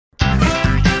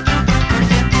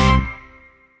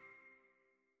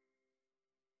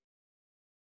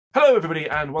Hello everybody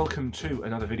and welcome to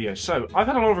another video. So I've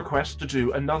had a lot of requests to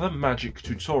do another magic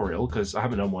tutorial because I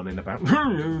haven't done one in about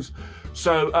years.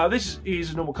 So this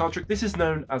is a normal card trick. This is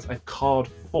known as a card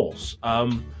force. I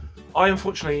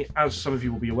unfortunately, as some of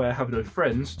you will be aware, have no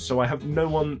friends, so I have no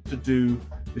one to do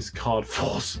this card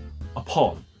force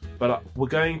upon. But we're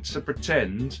going to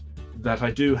pretend that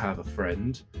I do have a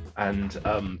friend, and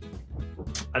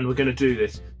we're going to do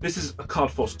this. This is a card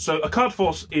force. So a card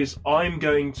force is I'm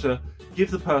going to give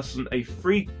the person a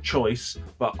free choice,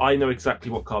 but I know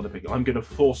exactly what card they're picking. I'm going to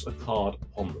force a card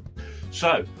upon them.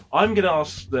 So I'm going to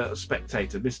ask the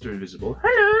spectator, Mr. Invisible.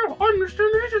 Hello, I'm Mr.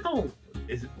 Invisible.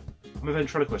 I'm a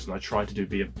ventriloquist and I try to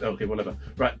do okay, whatever.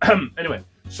 Right. Anyway,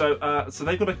 so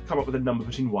they've got to come up with a number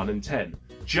between 1 and 10.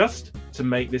 Just to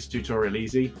make this tutorial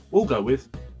easy, we'll go with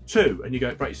 2. And you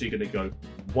go right. So you're going to go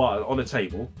 1 on a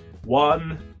table.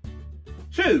 1,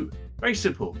 2. Very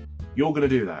simple. You're going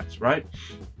to do that, right?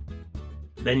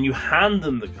 Then you hand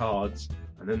them the cards,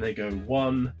 and then they go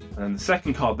 1, and then the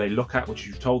second card they look at, which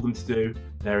you've told them to do,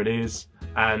 there it is,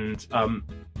 and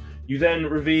you then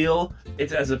reveal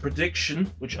it as a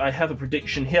prediction, which I have a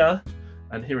prediction here,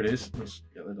 and here it is. Let's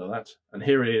get rid of that, and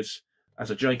here it is as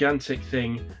a gigantic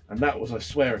thing, and that was, I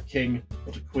swear, a king,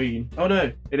 not a queen. Oh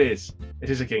no, it is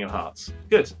a king of hearts.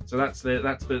 Good. So that's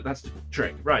the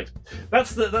trick, right?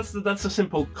 That's a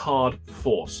simple card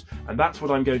force, and that's what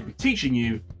I'm going to be teaching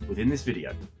you within this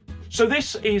video. So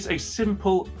this is a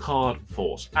simple card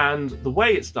force, and the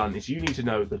way it's done is you need to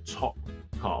know the top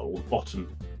card or the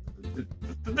bottom.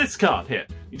 This card here.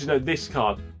 You need to know this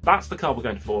card. That's the card we're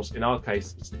going to force. In our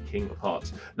case, it's the King of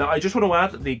Hearts. Now, I just want to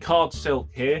add the card silk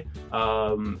here.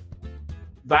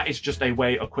 That is just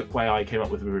a quick way I came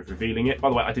up with revealing it. By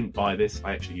the way, I didn't buy this.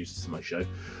 I actually used this in my show.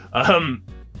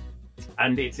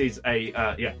 And it is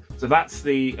yeah. So that's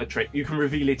the trick. You can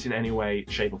reveal it in any way,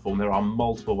 shape, or form. There are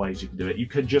multiple ways you can do it. You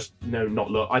could just not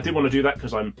look. I didn't want to do that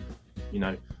because I'm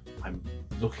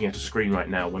looking at a screen right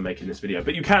now when making this video,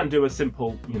 but you can do a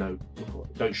simple,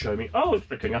 don't show me, oh, it's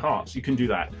the King of Hearts. You can do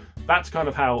that. That's kind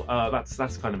of how,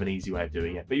 that's kind of an easy way of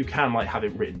doing it, but you can have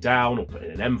it written down or put it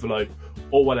in an envelope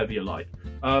or whatever you like.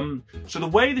 So the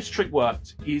way this trick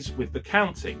works is with the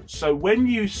counting. So when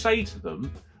you say to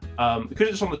them, because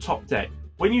it's on the top deck,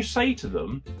 when you say to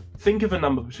them, think of a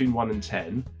number between 1 and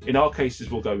 10. In our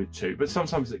cases, we'll go with 2, but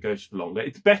sometimes it goes for longer.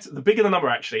 It's better, the bigger the number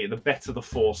actually, the better the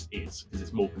force is, because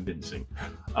it's more convincing.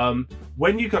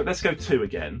 When you go, let's go 2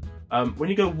 again. When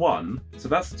you go 1, so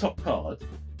that's the top card,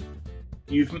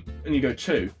 and you go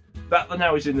 2, that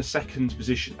now is in the second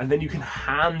position, and then you can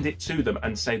hand it to them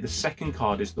and say the second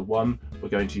card is the one we're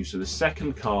going to use. So the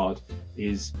second card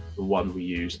is the one we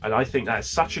use, and I think that's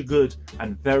such a good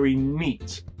and very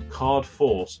neat card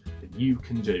force that you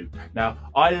can do. Now,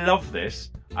 I love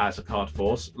this as a card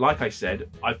force. Like I said,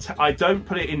 I don't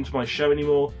put it into my show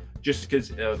anymore just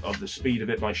because of the speed of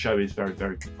it. My show is very,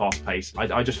 very fast paced.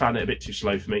 I just found it a bit too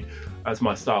slow for me as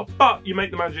my style. But you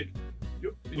make the magic.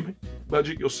 You make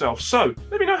magic yourself. So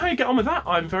let me know how you get on with that.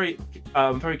 I'm very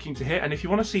keen to hear. And if you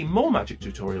want to see more magic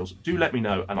tutorials, do let me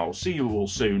know, and I'll see you all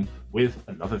soon with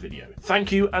another video.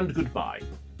 Thank you and goodbye.